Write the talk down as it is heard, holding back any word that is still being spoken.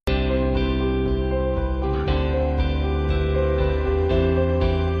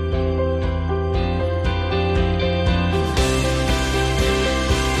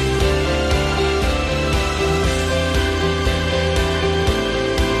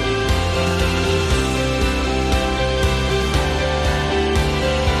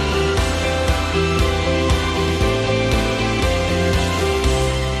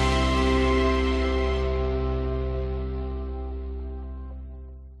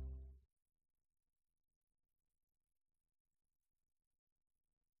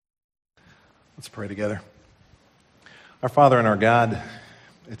Let's pray together. Our Father and our God,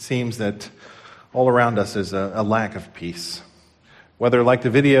 it seems that all around us is a lack of peace. Whether, like the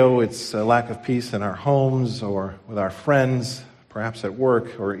video, it's a lack of peace in our homes or with our friends, perhaps at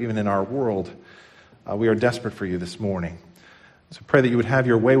work or even in our world, we are desperate for you this morning. So pray that you would have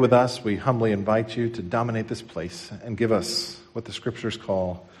your way with us. We humbly invite you to dominate this place and give us what the Scriptures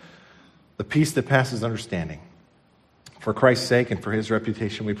call the peace that passes understanding. For Christ's sake and for his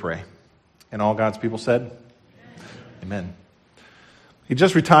reputation we pray. And all God's people said, Amen. He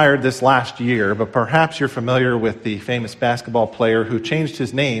just retired this last year, but perhaps you're familiar with the famous basketball player who changed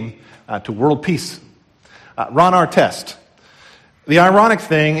his name to World Peace, Ron Artest. The ironic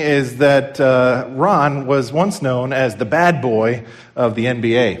thing is that Ron was once known as the bad boy of the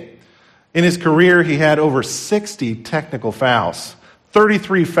NBA. In his career, he had over 60 technical fouls,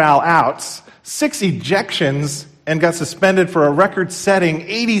 33 foul outs, 6 ejections, and got suspended for a record-setting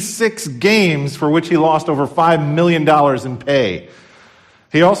 86 games for which he lost over $5 million in pay.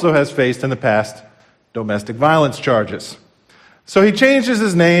 He also has faced in the past domestic violence charges. So he changes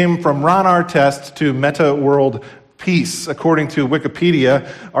his name from Ron Artest to Meta World Peace. According to Wikipedia,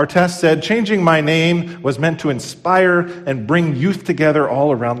 Artest said, "Changing my name was meant to inspire and bring youth together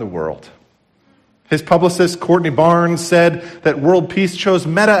all around the world." His publicist, Courtney Barnes, said that World Peace chose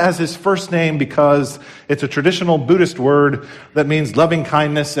Meta as his first name because it's a traditional Buddhist word that means loving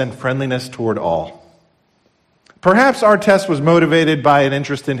kindness and friendliness toward all. Perhaps Artest was motivated by an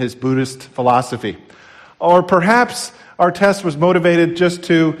interest in his Buddhist philosophy. Or perhaps Artest was motivated just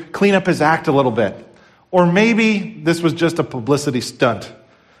to clean up his act a little bit. Or maybe this was just a publicity stunt.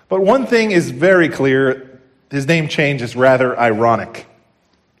 But one thing is very clear: his name change is rather ironic.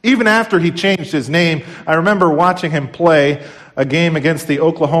 Even after he changed his name, I remember watching him play a game against the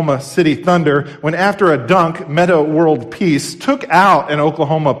Oklahoma City Thunder when, after a dunk, Meta World Peace took out an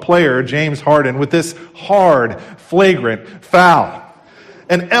Oklahoma player, James Harden, with this hard, flagrant foul.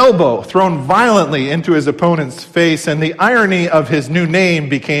 An elbow thrown violently into his opponent's face, and the irony of his new name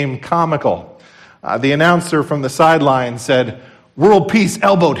became comical. The announcer from the sideline said, "World Peace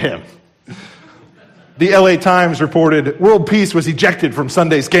elbowed him." The LA Times reported, "World Peace was ejected from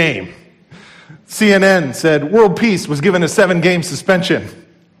Sunday's game." CNN said, "World Peace was given a 7-game suspension."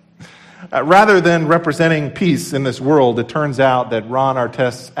 Rather than representing peace in this world, it turns out that Ron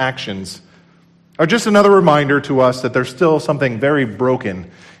Artest's actions are just another reminder to us that there's still something very broken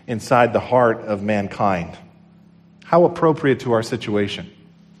inside the heart of mankind. How appropriate to our situation.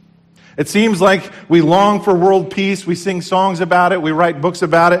 It seems like we long for world peace. We sing songs about it. We write books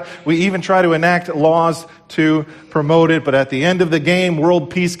about it. We even try to enact laws to promote it. But at the end of the game, world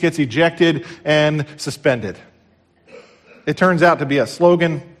peace gets ejected and suspended. It turns out to be a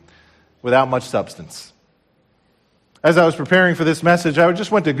slogan without much substance. As I was preparing for this message, I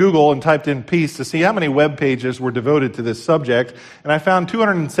just went to Google and typed in peace to see how many web pages were devoted to this subject, and I found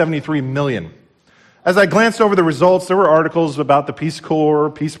 273 million. As I glanced over the results, there were articles about the Peace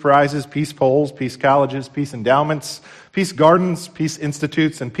Corps, peace prizes, peace polls, peace colleges, peace endowments, peace gardens, peace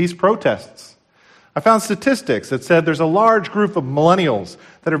institutes, and peace protests. I found statistics that said there's a large group of millennials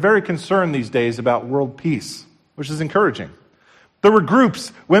that are very concerned these days about world peace, which is encouraging. There were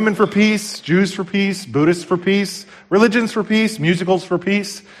groups: Women for Peace, Jews for Peace, Buddhists for Peace, Religions for Peace, Musicals for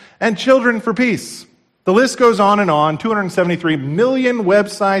Peace, and Children for Peace. The list goes on and on. 273 million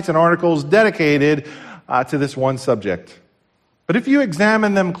websites and articles dedicated to this one subject. But if you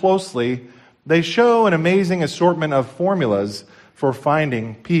examine them closely, they show an amazing assortment of formulas for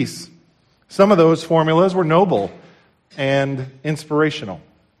finding peace. Some of those formulas were noble and inspirational.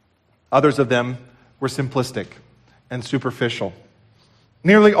 Others of them were simplistic and superficial.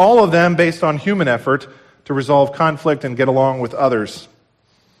 Nearly all of them based on human effort to resolve conflict and get along with others.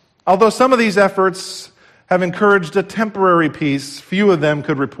 Although some of these efforts have encouraged a temporary peace, few of them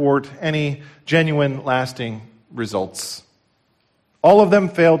could report any genuine, lasting results. All of them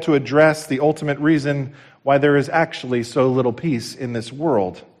fail to address the ultimate reason why there is actually so little peace in this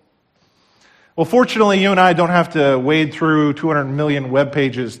world. Well, fortunately, you and I don't have to wade through 200 million web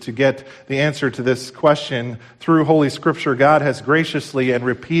pages to get the answer to this question. Through Holy Scripture, God has graciously and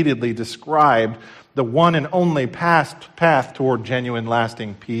repeatedly described the one and only path toward genuine,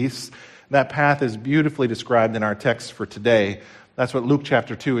 lasting peace. That path is beautifully described in our text for today. That's what Luke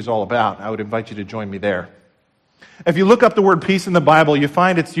chapter 2 is all about. I would invite you to join me there. If you look up the word peace in the Bible, you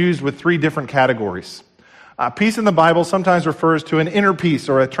find it's used with 3 different categories. Peace in the Bible sometimes refers to an inner peace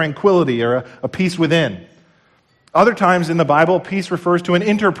or a tranquility or a peace within. Other times in the Bible, peace refers to an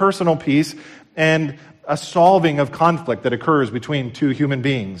interpersonal peace and a solving of conflict that occurs between 2 human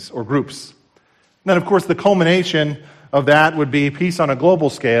beings or groups. And then, of course, the culmination of that would be peace on a global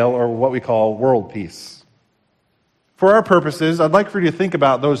scale, or what we call world peace. For our purposes, I'd like for you to think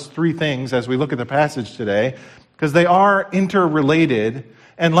about those three things as we look at the passage today, because they are interrelated,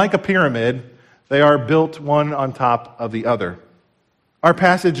 and like a pyramid, they are built one on top of the other. Our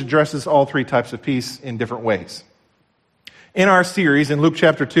passage addresses all three types of peace in different ways. In our series in Luke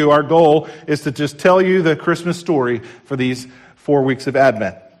chapter 2, our goal is to just tell you the Christmas story for these 4 weeks of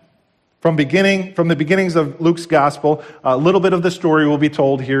Advent. From the beginnings of Luke's gospel, a little bit of the story will be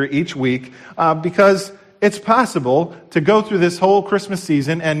told here each week, because it's possible to go through this whole Christmas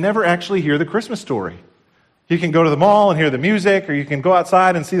season and never actually hear the Christmas story. You can go to the mall and hear the music, or you can go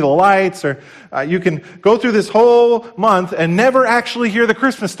outside and see the lights, or you can go through this whole month and never actually hear the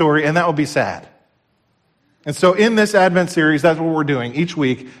Christmas story, and that would be sad. And so in this Advent series, that's what we're doing each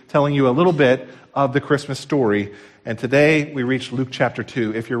week, telling you a little bit of the Christmas story. And today we reach Luke chapter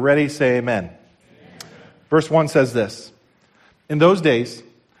 2. If you're ready, say amen. Amen. Verse 1 says this: In those days,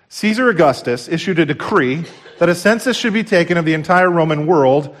 Caesar Augustus issued a decree that a census should be taken of the entire Roman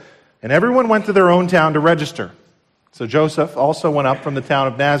world, and everyone went to their own town to register. So Joseph also went up from the town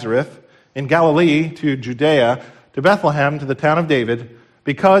of Nazareth in Galilee to Judea, to Bethlehem, to the town of David,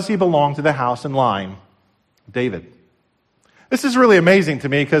 because he belonged to the house and line of David. This is really amazing to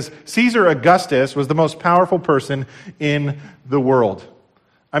me because Caesar Augustus was the most powerful person in the world.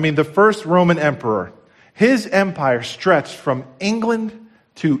 I mean, the first Roman emperor. His empire stretched from England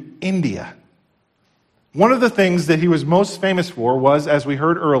to India. One of the things that he was most famous for was, as we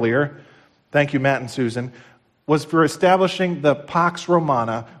heard earlier, thank you, Matt and Susan, was for establishing the Pax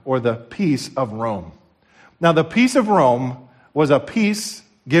Romana, or the peace of Rome. Now, the peace of Rome was a peace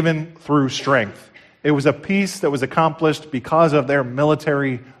given through strength. It was a peace that was accomplished because of their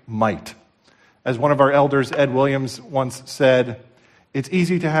military might. As one of our elders, Ed Williams, once said, "It's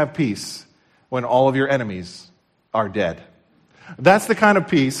easy to have peace when all of your enemies are dead." That's the kind of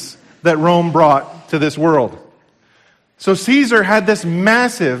peace that Rome brought to this world. So Caesar had this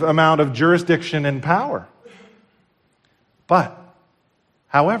massive amount of jurisdiction and power. But,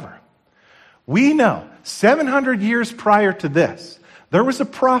 however, we know 700 years prior to this, there was a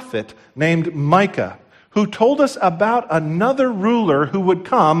prophet named Micah who told us about another ruler who would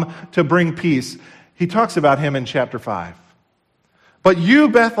come to bring peace. He talks about him in chapter 5. But you,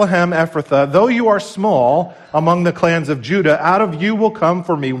 Bethlehem Ephrathah, though you are small among the clans of Judah, out of you will come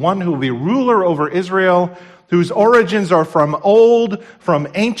for me one who will be ruler over Israel, whose origins are from old, from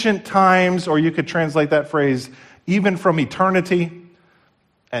ancient times, or you could translate that phrase, even from eternity,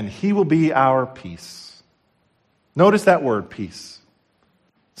 and he will be our peace. Notice that word, peace.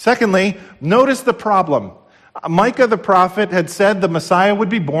 Secondly, notice the problem. Micah the prophet had said the Messiah would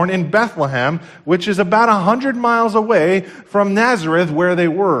be born in Bethlehem, which is about 100 miles away from Nazareth, where they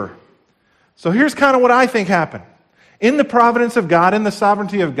were. So here's kind of what I think happened. In the providence of God, in the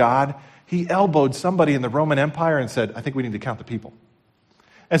sovereignty of God, he elbowed somebody in the Roman Empire and said, "I think we need to count the people."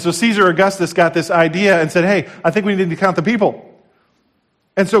 And so Caesar Augustus got this idea and said, "Hey, I think we need to count the people."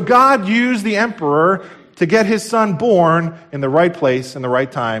 And so God used the emperor to get his son born in the right place and the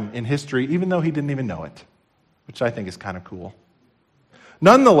right time in history, even though he didn't even know it, which I think is kind of cool.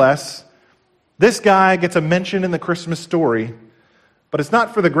 Nonetheless, this guy gets a mention in the Christmas story, but it's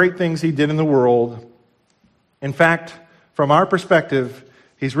not for the great things he did in the world. In fact, from our perspective,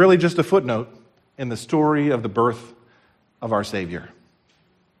 he's really just a footnote in the story of the birth of our Savior,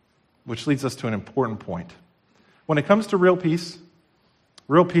 which leads us to an important point. When it comes to real peace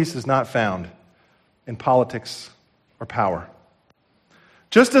is not found in politics or power.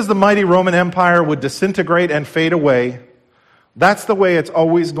 Just as the mighty Roman Empire would disintegrate and fade away, that's the way it's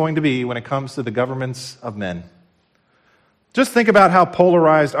always going to be when it comes to the governments of men. Just think about how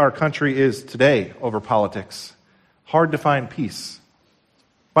polarized our country is today over politics. Hard to find peace.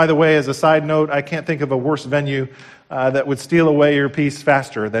 By the way, as a side note, I can't think of a worse venue that would steal away your peace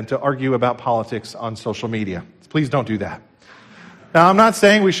faster than to argue about politics on social media. Please don't do that. Now, I'm not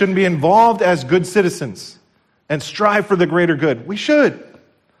saying we shouldn't be involved as good citizens and strive for the greater good. We should.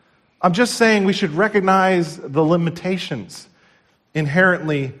 I'm just saying we should recognize the limitations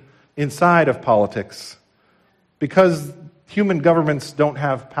inherently inside of politics, because human governments don't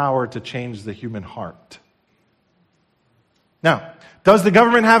have power to change the human heart. Now, does the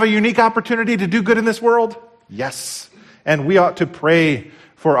government have a unique opportunity to do good in this world? Yes. And we ought to pray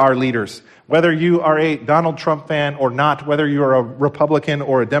for our leaders. Whether you are a Donald Trump fan or not, whether you are a Republican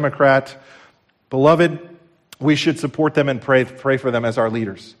or a Democrat, beloved, we should support them and pray for them as our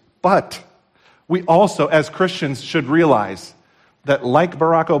leaders. But we also, as Christians, should realize that like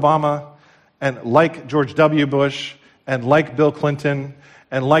Barack Obama and like George W. Bush and like Bill Clinton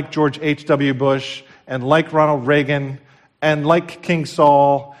and like George H.W. Bush and like Ronald Reagan, and like King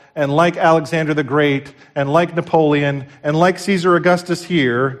Saul, and like Alexander the Great, and like Napoleon, and like Caesar Augustus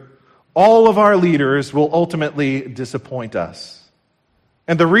here, all of our leaders will ultimately disappoint us.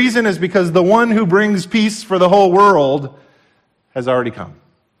 And the reason is because the one who brings peace for the whole world has already come.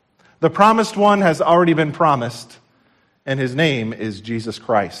 The promised one has already been promised, and his name is Jesus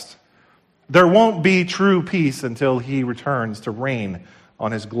Christ. There won't be true peace until he returns to reign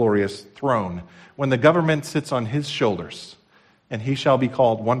on his glorious throne, when the government sits on his shoulders, and he shall be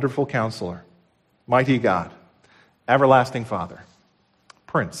called Wonderful Counselor, Mighty God, Everlasting Father,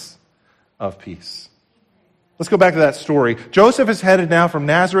 Prince of Peace. Let's go back to that story. Joseph is headed now from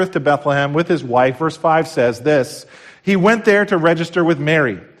Nazareth to Bethlehem with his wife. Verse 5 says this: he went there to register with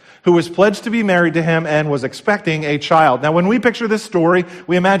Mary, who was pledged to be married to him and was expecting a child. Now, when we picture this story,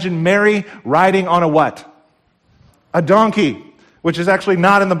 we imagine Mary riding on a what? A donkey, which is actually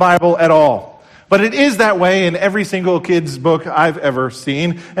not in the Bible at all. But it is that way in every single kid's book I've ever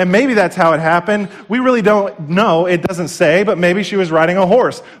seen. And maybe that's how it happened. We really don't know. It doesn't say, but maybe she was riding a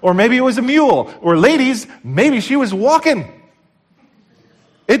horse. Or maybe it was a mule. Or ladies, maybe she was walking.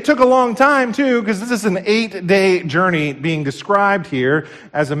 It took a long time, too, because this is an 8-day journey being described here.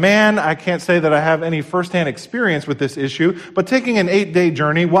 As a man, I can't say that I have any firsthand experience with this issue, but taking an 8-day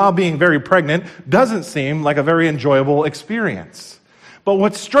journey while being very pregnant doesn't seem like a very enjoyable experience. But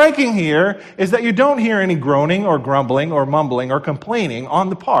what's striking here is that you don't hear any groaning or grumbling or mumbling or complaining on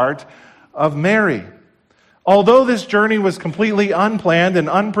the part of Mary. Although this journey was completely unplanned and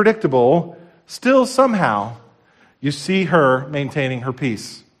unpredictable, still somehow you see her maintaining her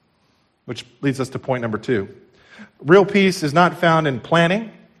peace. Which leads us to point number 2. Real peace is not found in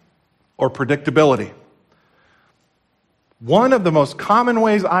planning or predictability. One of the most common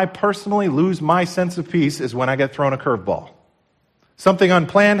ways I personally lose my sense of peace is when I get thrown a curveball. Something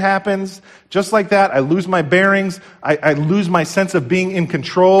unplanned happens. Just like that, I lose my bearings. I lose my sense of being in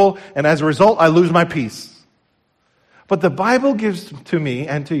control. And as a result, I lose my peace. But the Bible gives to me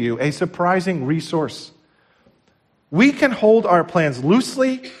and to you a surprising resource. We can hold our plans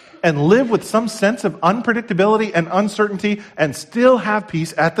loosely and live with some sense of unpredictability and uncertainty and still have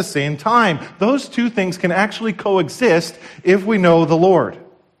peace at the same time. Those two things can actually coexist if we know the Lord.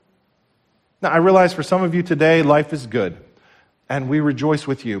 Now, I realize for some of you today, life is good, and we rejoice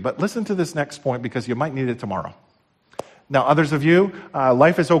with you. But listen to this next point, because you might need it tomorrow. Now, others of you,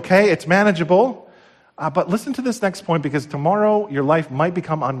 life is okay, it's manageable. But listen to this next point, because tomorrow your life might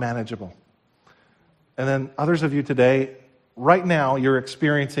become unmanageable. And then others of you today, right now, you're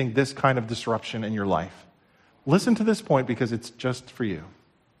experiencing this kind of disruption in your life. Listen to this point, because it's just for you.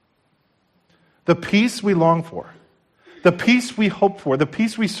 The peace we long for, the peace we hope for, the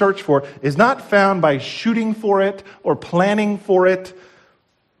peace we search for is not found by shooting for it or planning for it.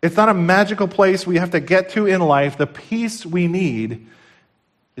 It's not a magical place we have to get to in life. The peace we need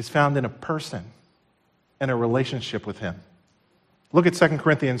is found in a person and a relationship with him. Look at 2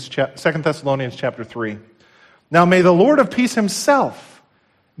 Thessalonians chapter 3. Now may the Lord of peace himself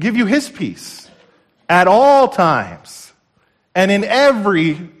give you his peace at all times and in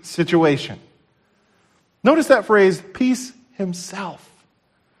every situation. Notice that phrase, peace himself.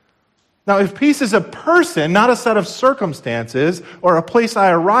 Now, if peace is a person, not a set of circumstances or a place I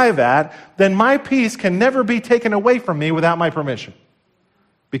arrive at, then my peace can never be taken away from me without my permission,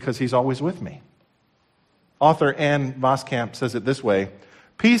 because he's always with me. Author Anne Voskamp says it this way: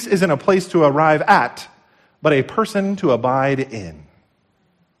 peace isn't a place to arrive at, but a person to abide in.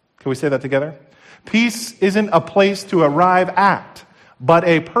 Can we say that together? Peace isn't a place to arrive at, but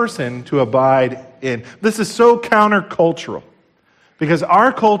a person to abide in. This is so countercultural, because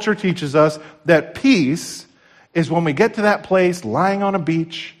our culture teaches us that peace is when we get to that place lying on a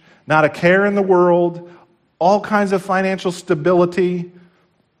beach, not a care in the world, all kinds of financial stability,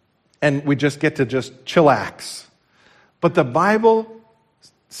 and we just get to just chillax. But the Bible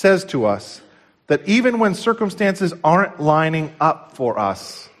says to us that even when circumstances aren't lining up for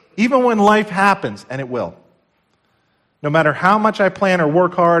us, even when life happens, and it will, no matter how much I plan or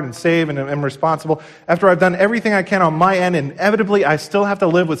work hard and save and am responsible, after I've done everything I can on my end, inevitably I still have to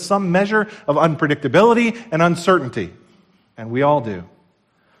live with some measure of unpredictability and uncertainty. And we all do.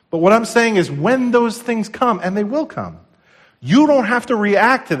 But what I'm saying is, when those things come, and they will come, you don't have to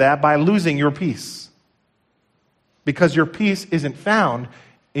react to that by losing your peace. Because your peace isn't found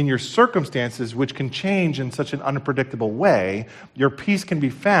in your circumstances, which can change in such an unpredictable way. Your peace can be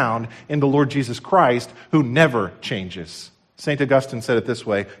found in the Lord Jesus Christ, who never changes. St. Augustine said it this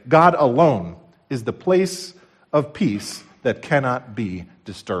way: God alone is the place of peace that cannot be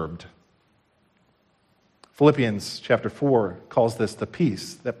disturbed. Philippians chapter 4 calls this the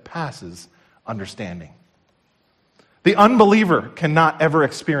peace that passes understanding. The unbeliever cannot ever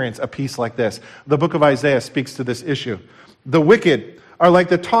experience a peace like this. The book of Isaiah speaks to this issue. The wicked are like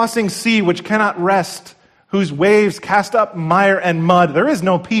the tossing sea which cannot rest, whose waves cast up mire and mud. There is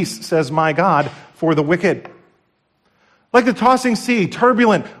no peace, says my God, for the wicked. Like the tossing sea,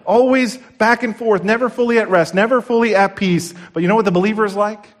 turbulent, always back and forth, never fully at rest, never fully at peace. But you know what the believer is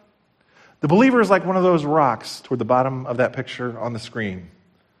like? The believer is like one of those rocks toward the bottom of that picture on the screen.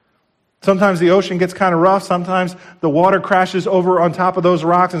 Sometimes the ocean gets kind of rough. Sometimes the water crashes over on top of those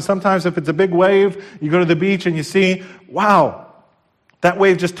rocks. And sometimes if it's a big wave, you go to the beach and you see, wow, that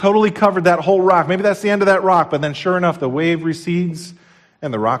wave just totally covered that whole rock. Maybe that's the end of that rock. But then sure enough, the wave recedes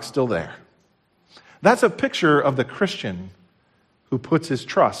and the rock's still there. That's a picture of the Christian who puts his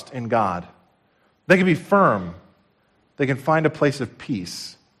trust in God. They can be firm. They can find a place of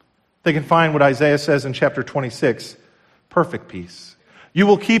peace. They can find what Isaiah says in chapter 26, perfect peace. You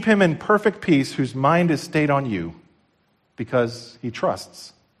will keep him in perfect peace whose mind is stayed on you because he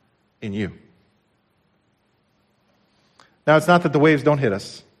trusts in you. Now, it's not that the waves don't hit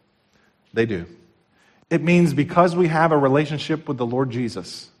us. They do. It means because we have a relationship with the Lord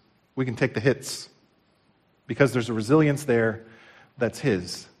Jesus, we can take the hits. Because there's a resilience there that's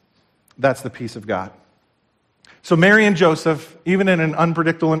his. That's the peace of God. So Mary and Joseph, even in an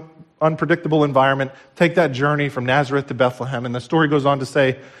unpredictable environment, take that journey from Nazareth to Bethlehem. And the story goes on to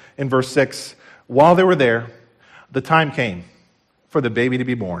say in verse 6, while they were there, the time came for the baby to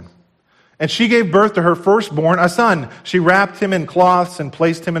be born. And she gave birth to her firstborn, a son. She wrapped him in cloths and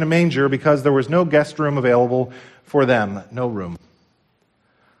placed him in a manger because there was no guest room available for them, no room.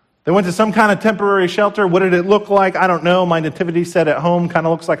 They went to some kind of temporary shelter. What did it look like? I don't know. My nativity set at home kind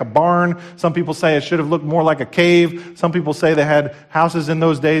of looks like a barn. Some people say it should have looked more like a cave. Some people say they had houses in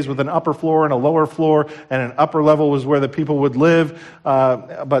those days with an upper floor and a lower floor, and an upper level was where the people would live,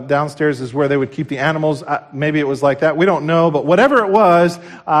 but downstairs is where they would keep the animals. Maybe it was like that. We don't know, but whatever it was,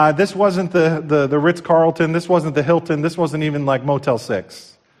 this wasn't the Ritz-Carlton. This wasn't the Hilton. This wasn't even like Motel 6.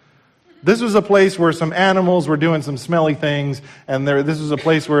 This was a place where some animals were doing some smelly things, and this was a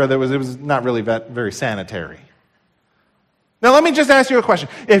place where it was not really very sanitary. Now, let me just ask you a question.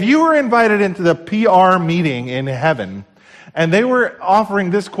 If you were invited into the PR meeting in heaven, and they were offering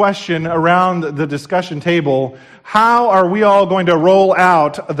this question around the discussion table, how are we all going to roll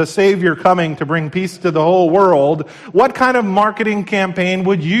out the Savior coming to bring peace to the whole world? What kind of marketing campaign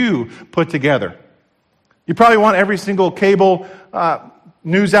would you put together? You probably want every single cable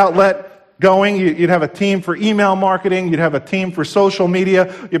news outlet going. You'd have a team for email marketing. You'd have a team for social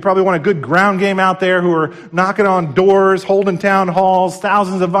media. You'd probably want a good ground game out there who are knocking on doors, holding town halls,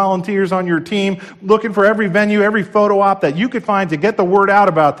 thousands of volunteers on your team, looking for every venue, every photo op that you could find to get the word out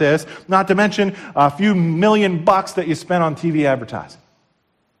about this, not to mention a few $1,000,000 that you spent on TV advertising.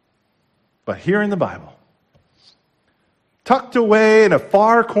 But here in the Bible, tucked away in a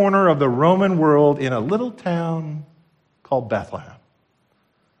far corner of the Roman world in a little town called Bethlehem,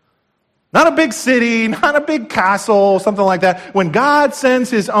 not a big city, not a big castle, something like that. When God sends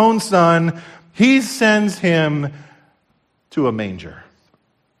his own son, he sends him to a manger.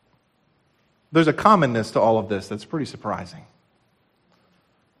 There's a commonness to all of this that's pretty surprising.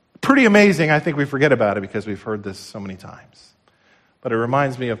 Pretty amazing. I think we forget about it because we've heard this so many times. But it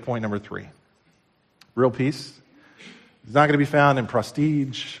reminds me of point number 3. Real peace is not going to be found in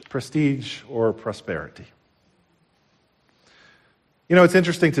prestige or prosperity. You know, it's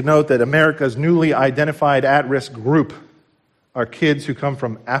interesting to note that America's newly identified at-risk group are kids who come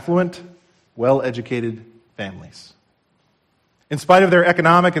from affluent, well-educated families. In spite of their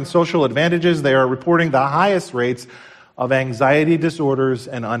economic and social advantages, they are reporting the highest rates of anxiety disorders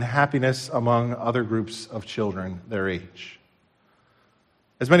and unhappiness among other groups of children their age.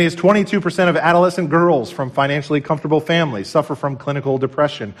 As many as 22% of adolescent girls from financially comfortable families suffer from clinical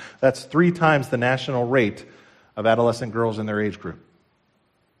depression. That's 3 times the national rate of adolescent girls in their age group.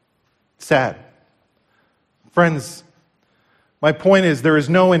 Sad. Friends, my point is there is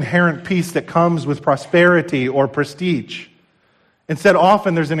no inherent peace that comes with prosperity or prestige. Instead,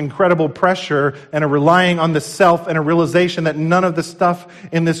 often there's an incredible pressure and a relying on the self and a realization that none of the stuff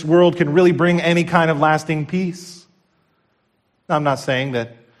in this world can really bring any kind of lasting peace. Now, I'm not saying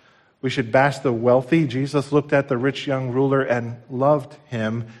that we should bash the wealthy. Jesus looked at the rich young ruler and loved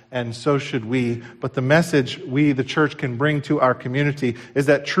him, and so should we. But the message we, the church, can bring to our community is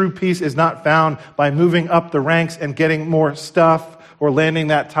that true peace is not found by moving up the ranks and getting more stuff or landing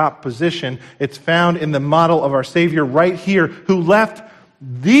that top position. It's found in the model of our Savior right here, who left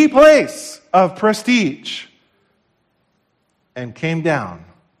the place of prestige and came down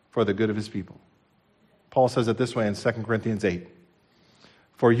for the good of his people. Paul says it this way in 2 Corinthians 8.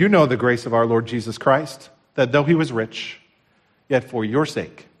 For you know the grace of our Lord Jesus Christ, that though he was rich, yet for your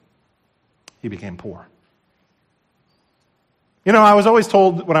sake he became poor. You know, I was always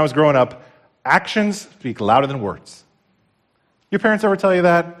told when I was growing up, actions speak louder than words. Your parents ever tell you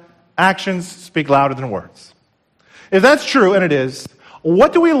that? Actions speak louder than words. If that's true, and it is,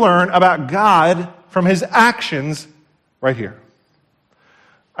 what do we learn about God from his actions right here?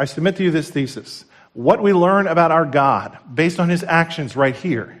 I submit to you this thesis. What we learn about our God based on his actions right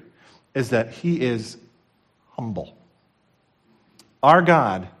here is that he is humble. Our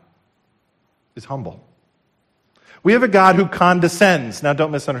God is humble. We have a God who condescends. Now,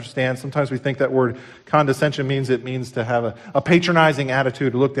 don't misunderstand. Sometimes we think that word condescension means to have a patronizing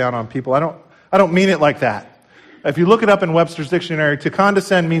attitude, to look down on people. I don't mean it like that. If you look it up in Webster's dictionary, to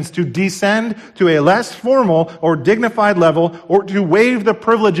condescend means to descend to a less formal or dignified level, or to waive the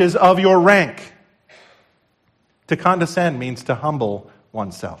privileges of your rank. To condescend means to humble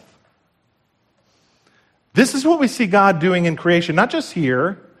oneself. This is what we see God doing in creation, not just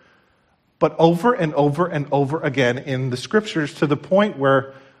here, but over and over and over again in the scriptures, to the point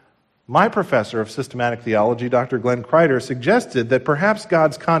where my professor of systematic theology, Dr. Glenn Kreider, suggested that perhaps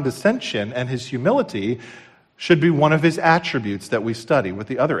God's condescension and his humility should be one of his attributes that we study with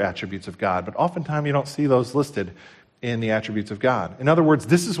the other attributes of God. But oftentimes you don't see those listed in the attributes of God. In other words,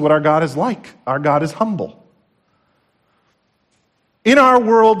 this is what our God is like. Our God is humble. In our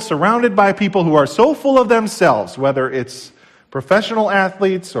world, surrounded by people who are so full of themselves, whether it's professional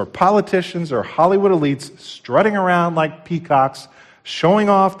athletes or politicians or Hollywood elites strutting around like peacocks, showing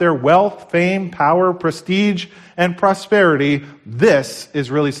off their wealth, fame, power, prestige, and prosperity, this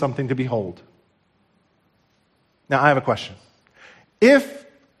is really something to behold. Now, I have a question. If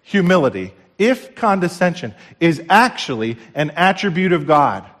humility, if condescension is actually an attribute of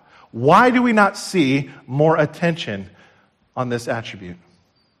God, why do we not see more attention on this attribute?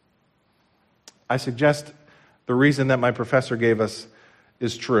 I suggest the reason that my professor gave us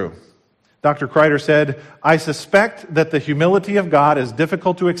is true. Dr. Kreider said, I suspect that the humility of God is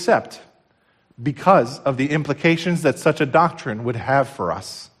difficult to accept because of the implications that such a doctrine would have for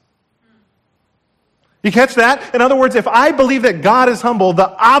us. You catch that? In other words, if I believe that God is humble, the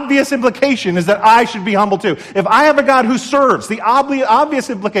obvious implication is that I should be humble too. If I have a God who serves, the obvious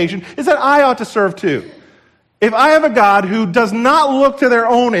implication is that I ought to serve too. If I have a God who does not look to their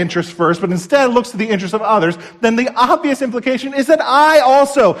own interests first, but instead looks to the interests of others, then the obvious implication is that I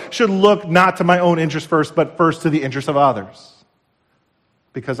also should look not to my own interests first, but first to the interests of others.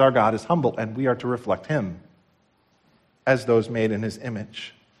 Because our God is humble, and we are to reflect him as those made in his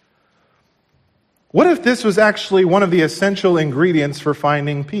image. What if this was actually one of the essential ingredients for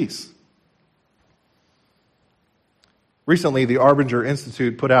finding peace? Recently, the Arbinger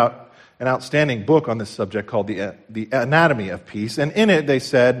Institute put out an outstanding book on this subject called The Anatomy of Peace. And in it, they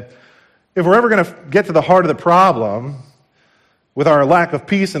said, if we're ever going to get to the heart of the problem with our lack of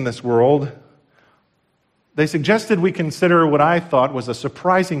peace in this world, they suggested we consider what I thought was a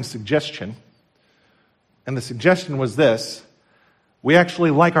surprising suggestion. And the suggestion was this: we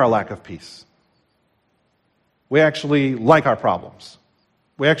actually like our lack of peace. We actually like our problems.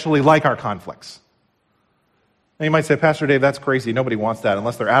 We actually like our conflicts. And you might say, Pastor Dave, that's crazy. Nobody wants that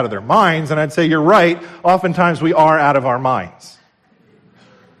unless they're out of their minds. And I'd say, you're right. Oftentimes we are out of our minds.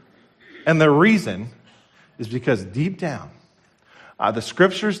 And the reason is because deep down, the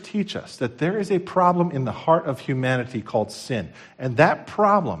scriptures teach us that there is a problem in the heart of humanity called sin. And that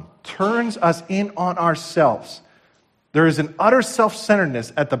problem turns us in on ourselves. There is an utter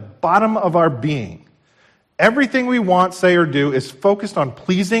self-centeredness at the bottom of our being. Everything we want, say, or do is focused on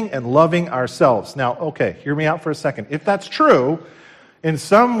pleasing and loving ourselves. Now, okay, hear me out for a second. If that's true, in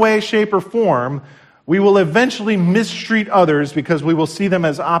some way, shape, or form, we will eventually mistreat others because we will see them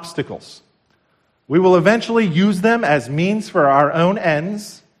as obstacles. We will eventually use them as means for our own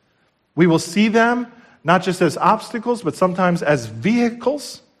ends. We will see them not just as obstacles, but sometimes as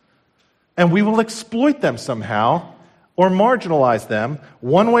vehicles. And we will exploit them somehow or marginalize them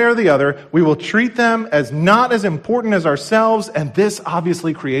one way or the other. We will treat them as not as important as ourselves, and this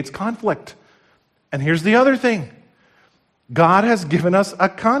obviously creates conflict. And here's the other thing. God has given us a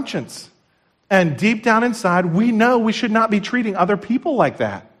conscience. And deep down inside, we know we should not be treating other people like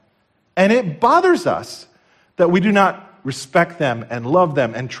that. And it bothers us that we do not respect them and love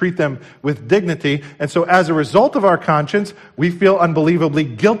them and treat them with dignity. And so as a result of our conscience, we feel unbelievably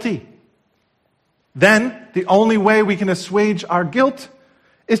guilty. Then, the only way we can assuage our guilt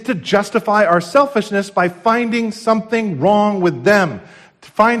is to justify our selfishness by finding something wrong with them,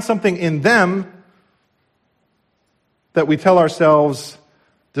 to find something in them that we tell ourselves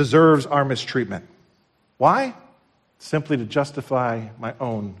deserves our mistreatment. Why? simply to justify my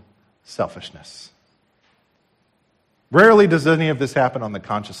own selfishness. Rarely does any of this happen on the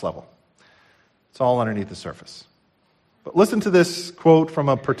conscious level. It's all underneath the surface. But listen to this quote from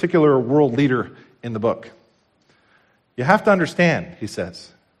a particular world leader in the book. You have to understand, he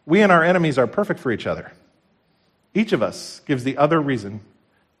says, we and our enemies are perfect for each other. Each of us gives the other reason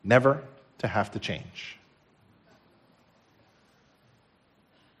never to have to change.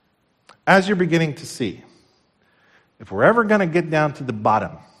 As you're beginning to see, if we're ever going to get down to the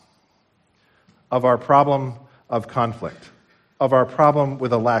bottom of our problem of conflict, of our problem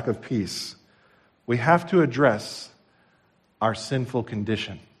with a lack of peace, we have to address our sinful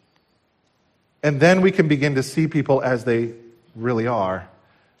condition. And then we can begin to see people as they really are,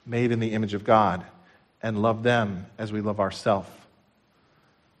 made in the image of God, and love them as we love ourselves.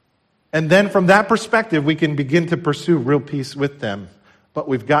 And then from that perspective, we can begin to pursue real peace with them. But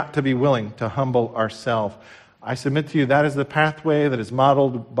we've got to be willing to humble ourselves. I submit to you that is the pathway that is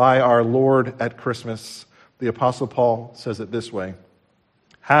modeled by our Lord at Christmas. The Apostle Paul says it this way: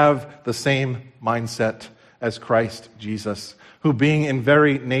 have the same mindset as Christ Jesus, who being in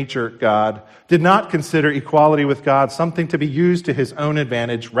very nature God, did not consider equality with God something to be used to his own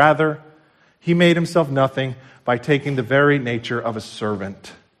advantage. Rather, he made himself nothing by taking the very nature of a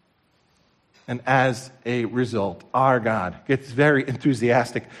servant. And as a result, our God gets very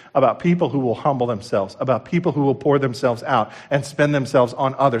enthusiastic about people who will humble themselves, about people who will pour themselves out and spend themselves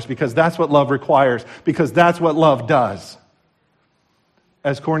on others, because that's what love requires, because that's what love does.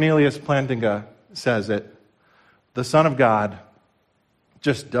 As Cornelius Plantinga says it, the Son of God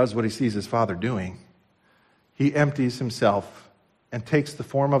just does what he sees his Father doing. He empties himself and takes the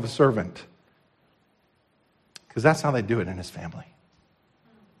form of a servant, because that's how they do it in his family.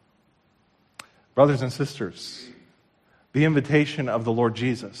 Brothers and sisters, the invitation of the Lord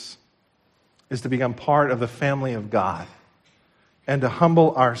Jesus is to become part of the family of God and to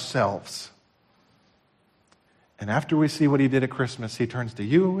humble ourselves. And after we see what he did at Christmas, he turns to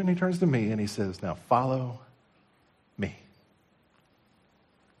you and he turns to me and he says, now follow me.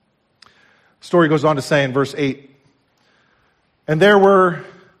 The story goes on to say in verse 8, and there were,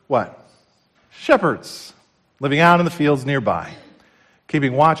 what? Shepherds living out in the fields nearby,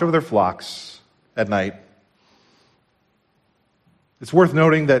 keeping watch over their flocks at night. It's worth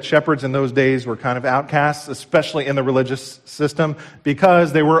noting that shepherds in those days were kind of outcasts, especially in the religious system,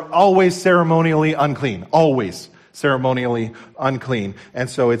 because they were always ceremonially unclean. Always ceremonially unclean. And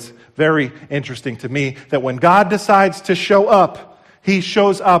so it's very interesting to me that when God decides to show up, he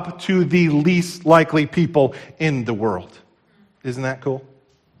shows up to the least likely people in the world. Isn't that cool?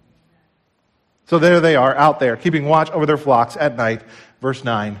 So there they are, out there, keeping watch over their flocks at night. Verse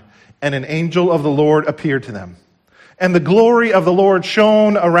 9. And an angel of the Lord appeared to them. And the glory of the Lord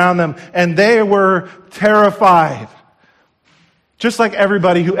shone around them, and they were terrified. Just like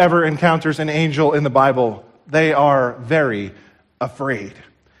everybody who ever encounters an angel in the Bible, they are very afraid.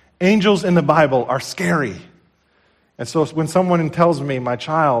 Angels in the Bible are scary. And so when someone tells me my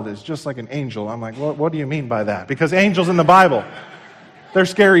child is just like an angel, I'm like, well, what do you mean by that? Because angels in the Bible, they're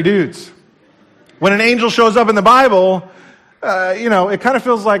scary dudes. When an angel shows up in the Bible, it kind of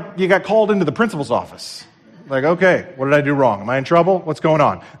feels like you got called into the principal's office. Like, okay, what did I do wrong? Am I in trouble? What's going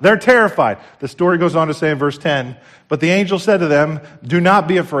on? They're terrified. The story goes on to say in verse 10, but the angel said to them, do not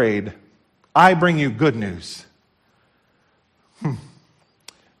be afraid. I bring you good news.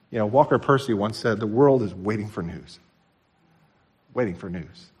 Walker Percy once said, the world is waiting for news. Waiting for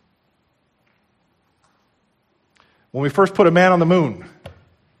news. When we first put a man on the moon,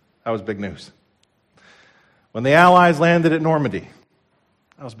 that was big news. When the Allies landed at Normandy,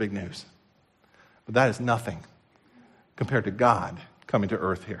 that was big news. But that is nothing compared to God coming to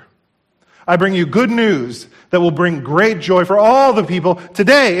earth here. I bring you good news that will bring great joy for all the people.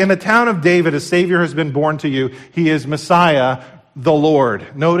 Today, in the town of David, a Savior has been born to you. He is Messiah, the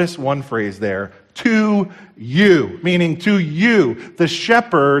Lord. Notice one phrase there. To you, meaning to you, the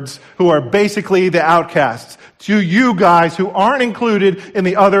shepherds who are basically the outcasts. To you guys who aren't included in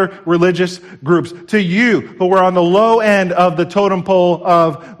the other religious groups. To you who are on the low end of the totem pole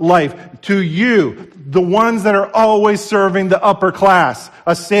of life. To you, the ones that are always serving the upper class.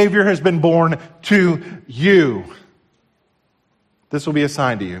 A Savior has been born to you. This will be a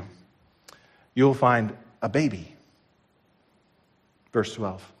sign to you. You will find a baby. Verse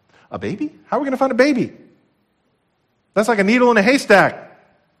 12. A baby? How are we going to find a baby? That's like a needle in a haystack.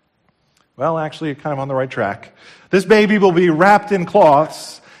 Well, actually, you're kind of on the right track. This baby will be wrapped in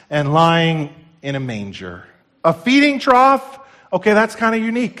cloths and lying in a manger. A feeding trough? Okay, that's kind of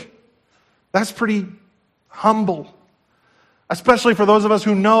unique. That's pretty humble. Especially for those of us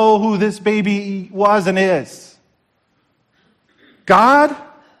who know who this baby was and is. God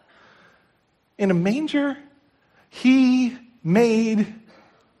in a manger? He made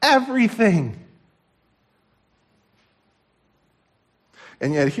everything.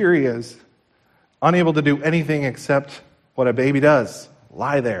 And yet here he is, unable to do anything except what a baby does,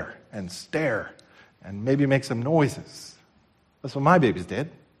 lie there and stare and maybe make some noises. That's what my babies did.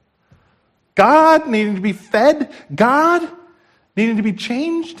 God needing to be fed, God needing to be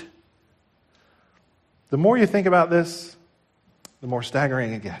changed. The more you think about this, the more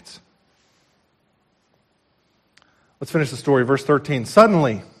staggering it gets. Let's finish the story. Verse 13.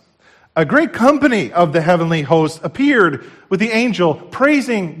 Suddenly, a great company of the heavenly hosts appeared with the angel,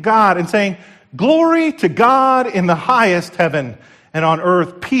 praising God and saying, "Glory to God in the highest heaven, and on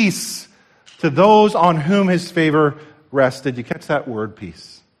earth peace to those on whom his favor rests." Did you catch that word,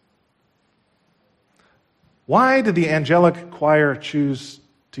 peace? Why did the angelic choir choose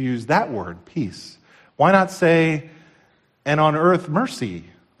to use that word, peace? Why not say, "and on earth mercy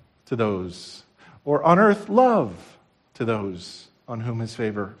to those," or "on earth love to those on whom his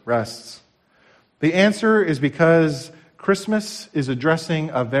favor rests"? The answer is because Christmas is addressing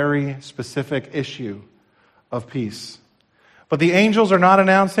a very specific issue of peace. But the angels are not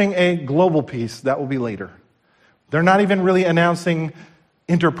announcing a global peace. That will be later. They're not even really announcing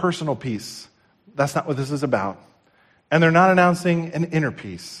interpersonal peace. That's not what this is about. And they're not announcing an inner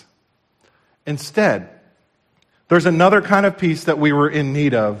peace. Instead, there's another kind of peace that we were in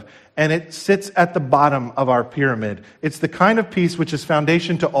need of, and it sits at the bottom of our pyramid. It's the kind of peace which is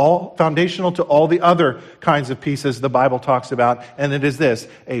foundational to all the other kinds of pieces the Bible talks about, and it is this,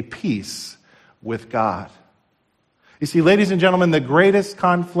 a peace with God. You see, ladies and gentlemen, the greatest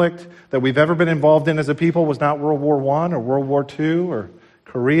conflict that we've ever been involved in as a people was not World War I or World War II or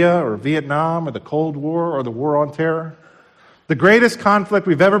Korea or Vietnam or the Cold War or the War on Terror. The greatest conflict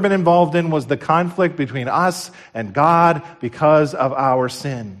we've ever been involved in was the conflict between us and God because of our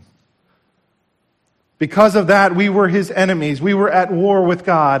sin. Because of that, we were his enemies. We were at war with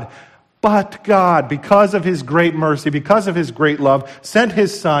God. But God, because of his great mercy, because of his great love, sent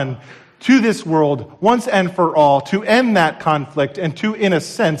his Son to this world once and for all to end that conflict and to, in a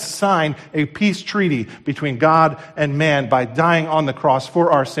sense, sign a peace treaty between God and man by dying on the cross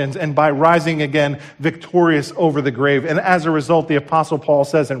for our sins and by rising again victorious over the grave. And as a result, the Apostle Paul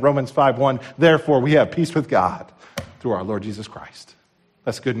says in Romans 5:1, "Therefore we have peace with God through our Lord Jesus Christ."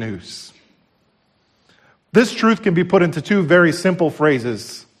 That's good news. This truth can be put into two very simple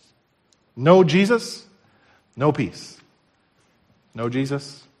phrases. No Jesus, no peace. No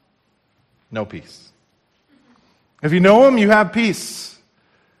Jesus, no peace. If you know him, you have peace.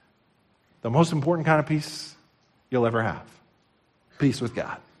 The most important kind of peace you'll ever have. Peace with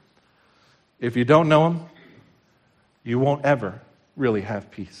God. If you don't know him, you won't ever really have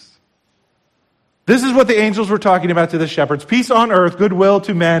peace. This is what the angels were talking about to the shepherds. Peace on earth, goodwill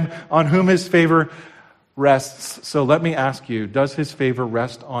to men on whom his favor rests. So let me ask you, does his favor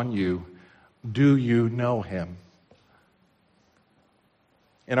rest on you? Do you know him?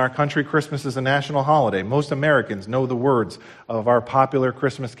 In our country, Christmas is a national holiday. Most Americans know the words of our popular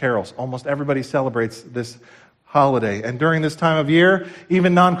Christmas carols. Almost everybody celebrates this holiday. And during this time of year,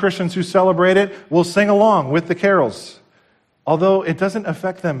 even non-Christians who celebrate it will sing along with the carols, although it doesn't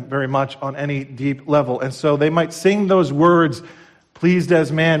affect them very much on any deep level. And so they might sing those words, "Pleased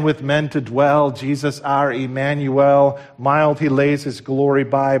as man with men to dwell, Jesus our Emmanuel, mild he lays his glory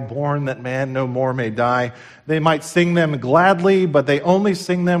by, born that man no more may die." They might sing them gladly, but they only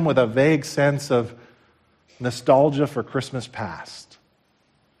sing them with a vague sense of nostalgia for Christmas past.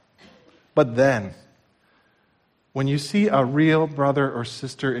 But then, when you see a real brother or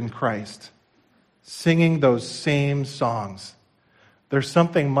sister in Christ singing those same songs, there's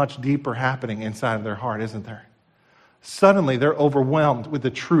something much deeper happening inside of their heart, isn't there? Suddenly, they're overwhelmed with the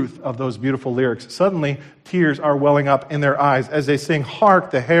truth of those beautiful lyrics. Suddenly, tears are welling up in their eyes as they sing,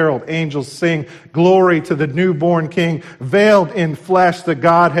 "Hark, the herald angels sing, glory to the newborn King, veiled in flesh the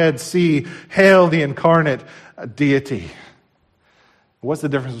Godhead see, hail the incarnate deity." What's the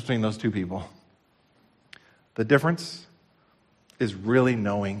difference between those two people? The difference is really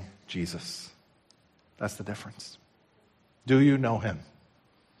knowing Jesus. That's the difference. Do you know him?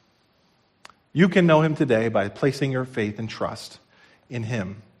 You can know him today by placing your faith and trust in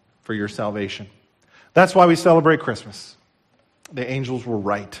him for your salvation. That's why we celebrate Christmas. The angels were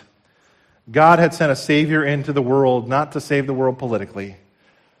right. God had sent a Savior into the world, not to save the world politically,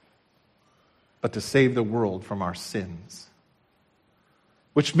 but to save the world from our sins.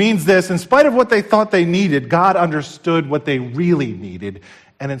 Which means this, in spite of what they thought they needed, God understood what they really needed.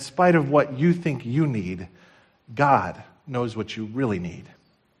 And in spite of what you think you need, God knows what you really need.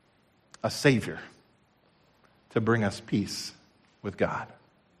 A Savior to bring us peace with God.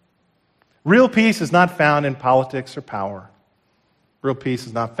 Real peace is not found in politics or power. Real peace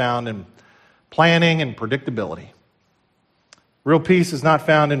is not found in planning and predictability. Real peace is not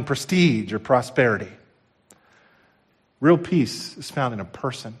found in prestige or prosperity. Real peace is found in a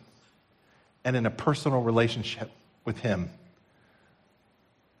person and in a personal relationship with Him,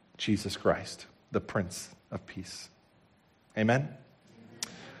 Jesus Christ, the Prince of Peace. Amen?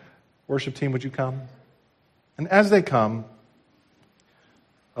 Worship team, would you come? And as they come,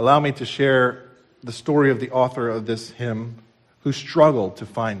 allow me to share the story of the author of this hymn who struggled to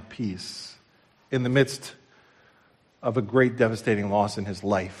find peace in the midst of a great devastating loss in his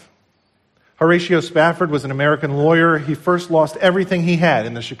life. Horatio Spafford was an American lawyer. He first lost everything he had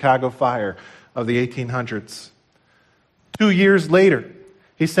in the Chicago fire of the 1800s. 2 years later,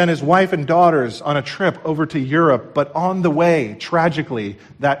 he sent his wife and daughters on a trip over to Europe, but on the way, tragically,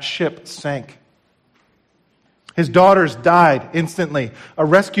 that ship sank. His daughters died instantly. A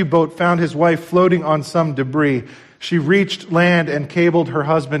rescue boat found his wife floating on some debris. She reached land and cabled her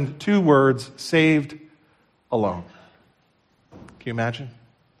husband 2 words, "Saved alone." Can you imagine?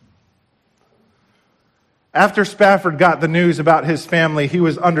 After Spafford got the news about his family, he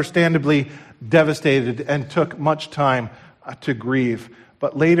was understandably devastated and took much time to grieve.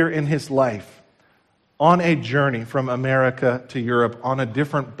 But later in his life, on a journey from America to Europe on a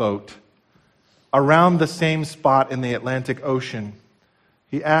different boat, around the same spot in the Atlantic Ocean,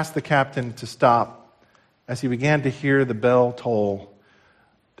 he asked the captain to stop as he began to hear the bell toll.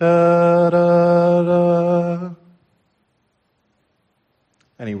 Da, da, da.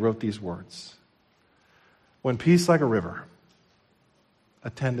 And he wrote these words: "When peace like a river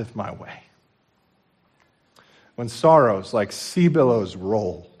attendeth my way, when sorrows like sea billows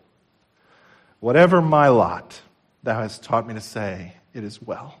roll, whatever my lot, thou hast taught me to say, it is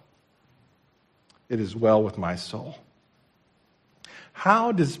well. It is well with my soul."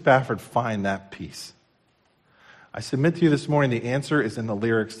 How did Spafford find that peace? I submit to you this morning the answer is in the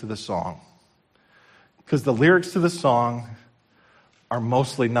lyrics to the song. Because the lyrics to the song are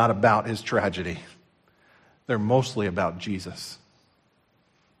mostly not about his tragedy. They're mostly about Jesus.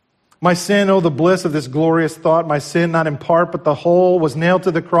 "My sin, oh, the bliss of this glorious thought. My sin, not in part, but the whole, was nailed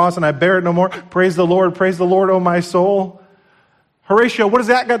to the cross, and I bear it no more. Praise the Lord, oh my soul." Horatio, what has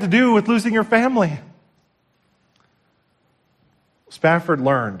that got to do with losing your family? Spafford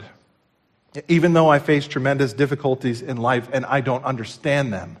learned, even though I face tremendous difficulties in life and I don't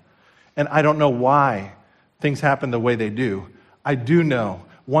understand them, and I don't know why things happen the way they do, I do know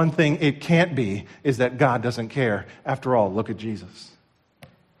one thing it can't be is that God doesn't care. After all, look at Jesus.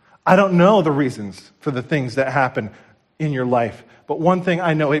 I don't know the reasons for the things that happen in your life, but one thing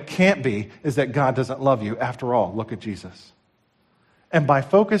I know it can't be is that God doesn't love you. After all, look at Jesus. And by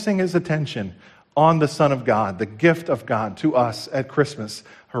focusing his attention on the Son of God, the gift of God to us at Christmas,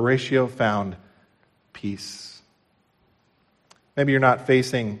 Horatio found peace. Maybe you're not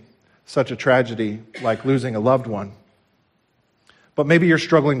facing such a tragedy like losing a loved one, but maybe you're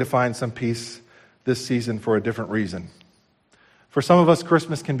struggling to find some peace this season for a different reason. For some of us,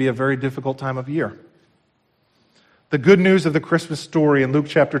 Christmas can be a very difficult time of year. The good news of the Christmas story in Luke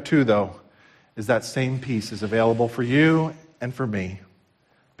chapter 2, though, is that same peace is available for you and for me.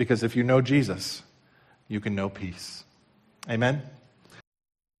 Because if you know Jesus, you can know peace. Amen?